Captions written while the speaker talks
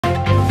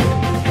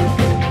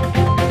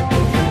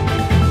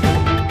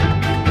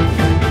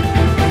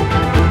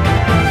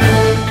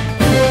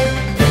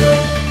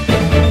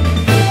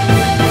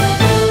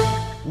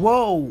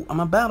I'm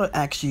about to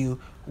ask you,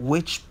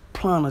 which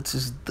planet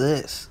is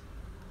this?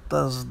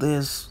 Does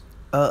this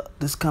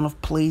kind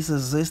of place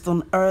exist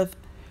on Earth?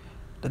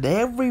 That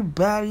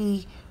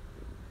everybody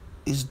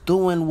is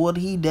doing what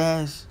he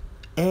does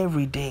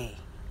every day.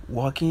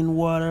 Walking in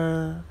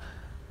water,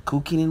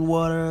 cooking in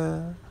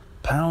water,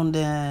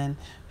 pounding,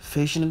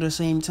 fishing at the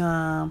same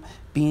time,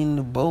 being in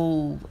the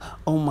bowl.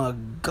 Oh my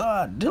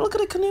god, look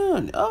at the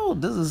canoe. Oh,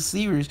 this is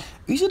serious.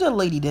 You see that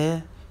lady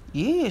there?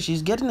 Yeah,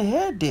 she's getting her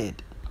hair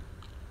did.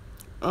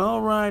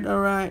 Alright.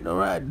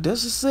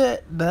 This is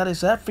it. That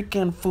is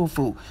African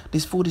fufu.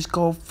 This food is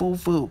called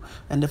fufu.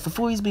 And the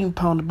fufu is being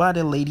pounded by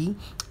the lady.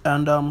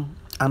 And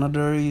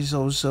another is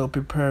also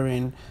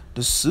preparing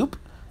the soup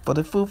for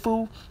the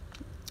fufu.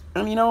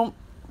 And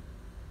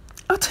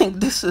I think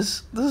this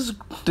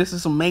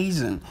is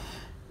amazing.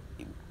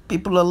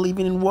 People are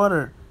living in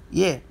water.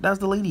 Yeah, that's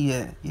the lady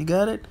there. You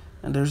got it?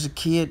 And there's a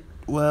kid,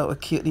 a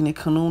kid in a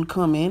canoe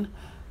coming.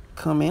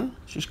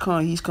 He's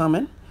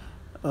coming.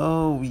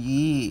 Oh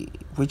yeah.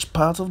 Which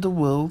part of the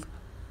world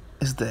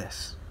is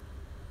this?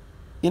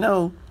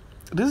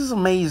 This is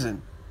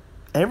amazing.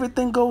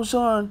 Everything goes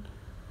on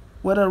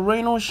whether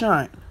rain or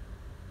shine.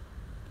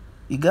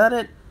 You got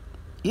it?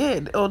 Yeah,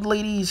 the old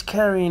lady is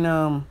carrying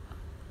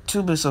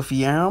tubers of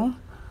yam.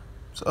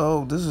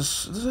 So this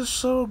is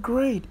so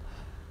great.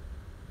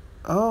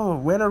 Oh,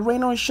 whether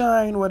rain or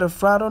shine, whether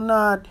flood or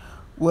not,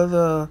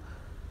 whether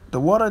the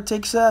water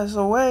takes us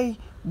away,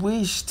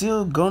 we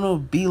still gonna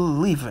be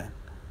living.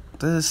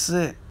 This is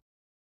it.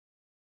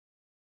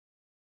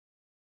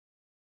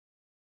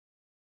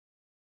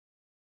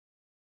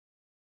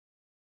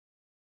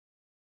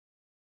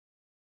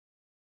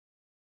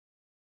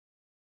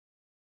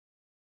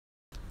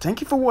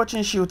 Thank you for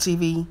watching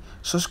ShieldTV.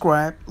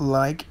 Subscribe,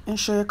 like, and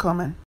share, comment.